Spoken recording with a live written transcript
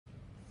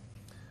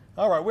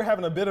All right, we're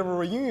having a bit of a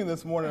reunion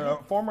this morning. A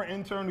former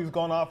intern who's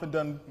gone off and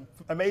done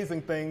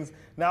amazing things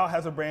now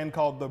has a brand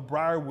called the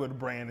Briarwood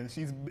Brand, and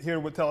she's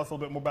here to tell us a little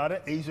bit more about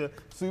it. Asia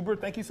Suber,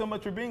 thank you so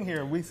much for being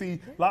here. We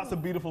see lots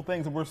of beautiful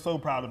things, and we're so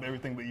proud of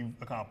everything that you've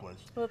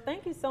accomplished. Well,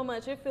 thank you so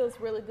much. It feels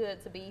really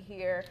good to be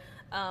here.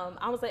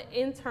 I was an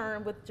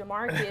intern with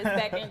Jamarcus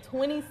back in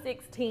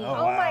 2016. Oh,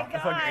 Oh wow. my It's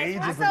like gosh, ages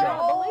we're ago. so I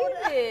cannot old.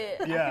 believe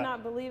it. Yeah. I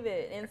cannot believe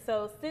it. And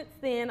so since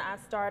then, I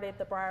started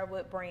the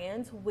Briarwood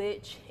Brand,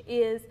 which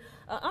is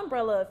an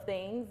umbrella of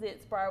things.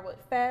 It's Briarwood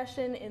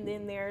Fashion, and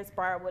then there's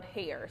Briarwood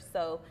Hair.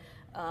 So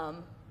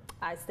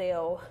I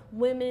sell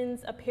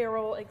women's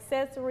apparel,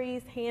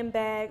 accessories,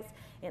 handbags,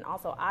 and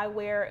also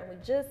eyewear, and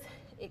we just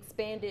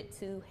expanded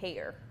to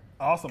hair.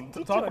 Awesome.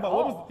 Talk about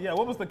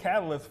what was the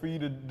catalyst for you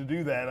to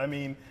do that? I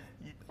mean,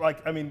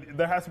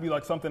 there has to be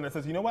like something that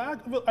says, you know what,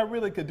 I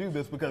really could do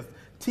this, because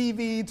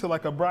TV to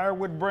like a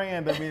Briarwood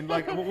Brand. I mean,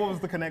 like, what was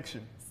the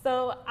connection?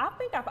 So I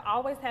think I've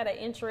always had an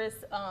interest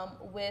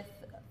with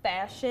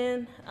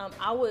fashion.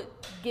 I would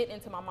get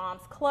into my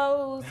mom's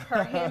clothes,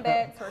 her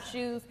handbags, her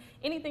shoes,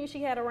 anything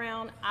she had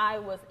around, I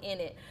was in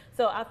it.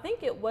 So I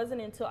think it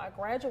wasn't until I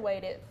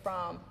graduated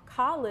from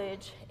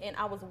college and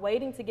I was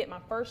waiting to get my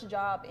first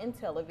job in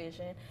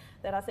television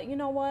that I said, you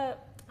know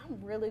what, I'm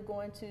really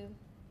going to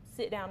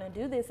sit down and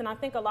do this. And I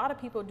think a lot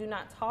of people do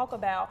not talk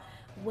about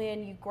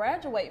when you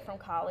graduate from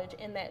college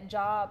and that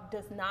job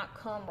does not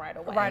come right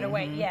away. Right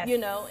away, yes. You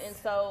know, and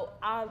so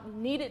I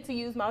needed to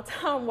use my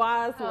time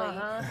wisely.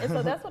 And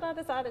so that's what I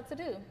decided to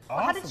do. Awesome. Well,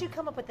 how did you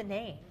come up with the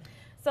name?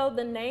 So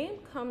the name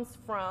comes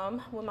from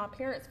when my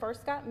parents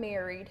first got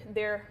married.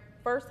 Their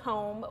first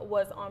home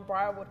was on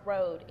Briarwood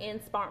Road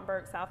in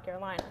Spartanburg, South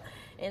Carolina.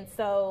 And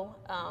so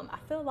I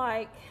feel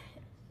like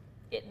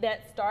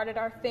that started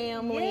our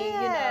family.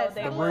 Yes,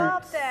 you know, I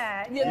love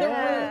that. Yeah,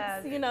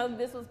 the roots. You know,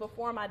 this was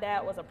before my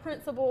dad was a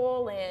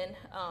principal, and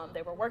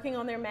they were working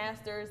on their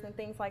masters and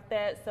things like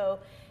that. So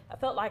I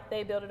felt like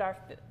they built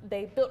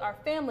our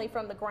family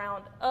from the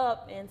ground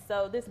up, and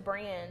so this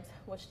brand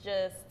was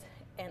just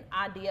an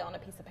idea on a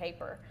piece of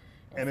paper.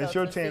 And so it's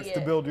your to chance see to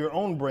it build your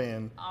own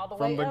brand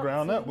from the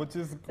ground up, which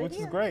is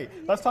great.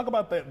 Let's talk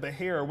about the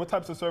hair. What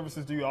types of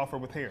services do you offer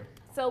with hair?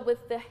 So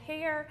with the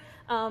hair,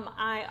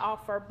 I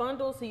offer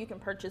bundles, so you can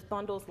purchase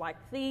bundles like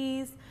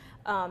these.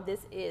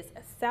 This is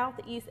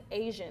Southeast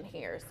Asian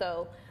hair.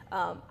 So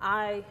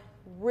I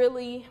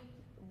really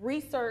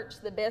research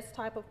the best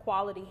type of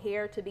quality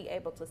hair to be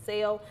able to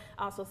sell.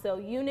 I also sell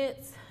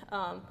units,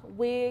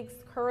 wigs,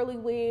 curly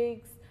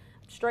wigs,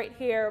 straight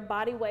hair,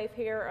 body wave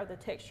hair are the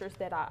textures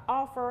that I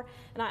offer.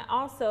 And I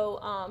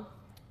also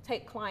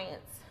take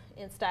clients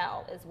in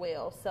style as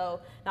well.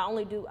 So not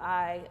only do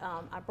I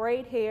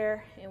braid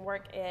hair and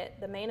work at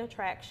the Main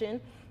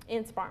Attraction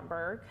in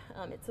Spartanburg,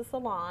 it's a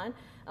salon,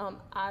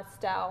 I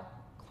style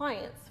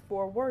clients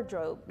for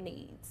wardrobe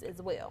needs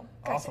as well.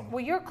 Awesome.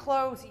 Well, your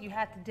clothes that you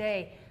had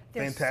today,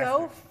 they're Fantastic.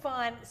 so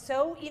fun,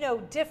 so,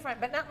 different,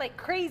 but not like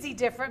crazy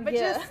different, but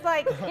Yeah. just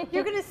like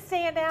you're going to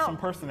stand out Some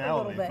personality,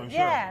 a little bit. for sure.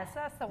 Yes,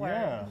 that's the word.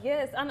 Yeah.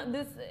 Yes, I know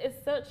this is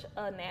such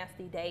a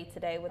nasty day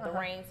today with the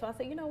rain. So I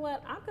said, you know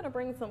what? I'm going to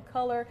bring some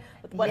color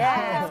with what I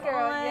Yes, have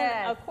girl, on.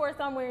 yes. Of course,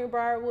 I'm wearing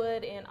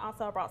Briarwood, and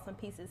also I brought some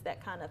pieces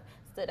that kind of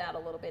stood out a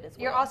little bit as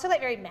well. You're also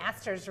like very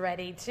Masters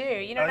ready too.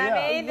 You know what yeah.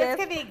 I mean? Yes.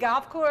 This could be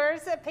golf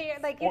course,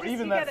 like Or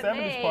even that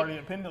 70s party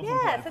at Pendleton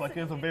Place. Like,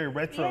 there's a very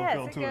retro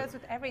feel to it goes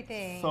with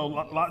everything. So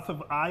lots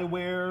of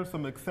eyewear,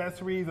 some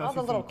accessories, I all see the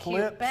some little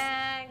clips cute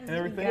bags and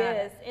everything.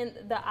 Yes, and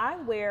the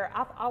eyewear,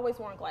 I've always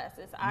worn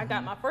glasses. I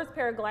got my first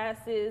pair of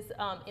glasses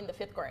in the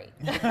 5th grade.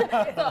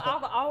 So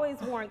I've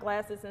always worn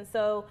glasses, and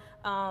so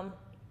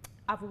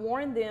I've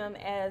worn them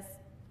as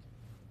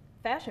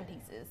fashion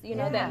pieces,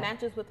 that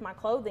matches with my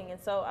clothing. And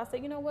so I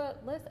said, you know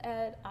what, let's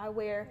add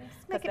eyewear,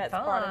 because that's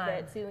part of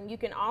that too. And you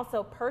can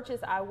also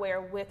purchase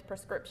eyewear with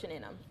prescription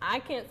in them. I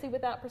can't see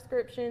without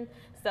prescription,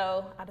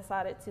 so I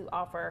decided to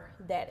offer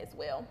that as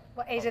well.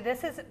 Well, Asia,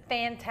 this is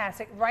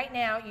fantastic. Right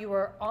now, you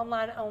are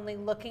online only,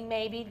 looking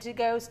maybe to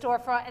go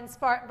storefront in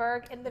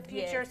Spartanburg in the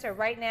future. Yes. So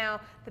right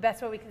now, the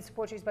best way we can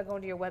support you is by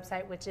going to your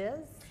website, which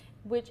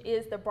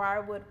is the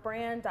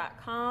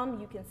briarwoodbrand.com.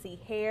 You can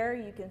see hair,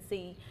 you can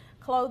see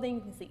clothing,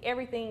 you can see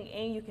everything,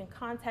 and you can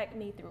contact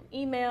me through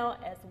email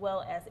as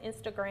well as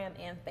Instagram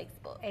and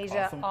Facebook.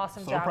 Asia,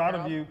 awesome job, So proud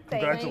girl. of you.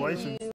 Thank you. Congratulations.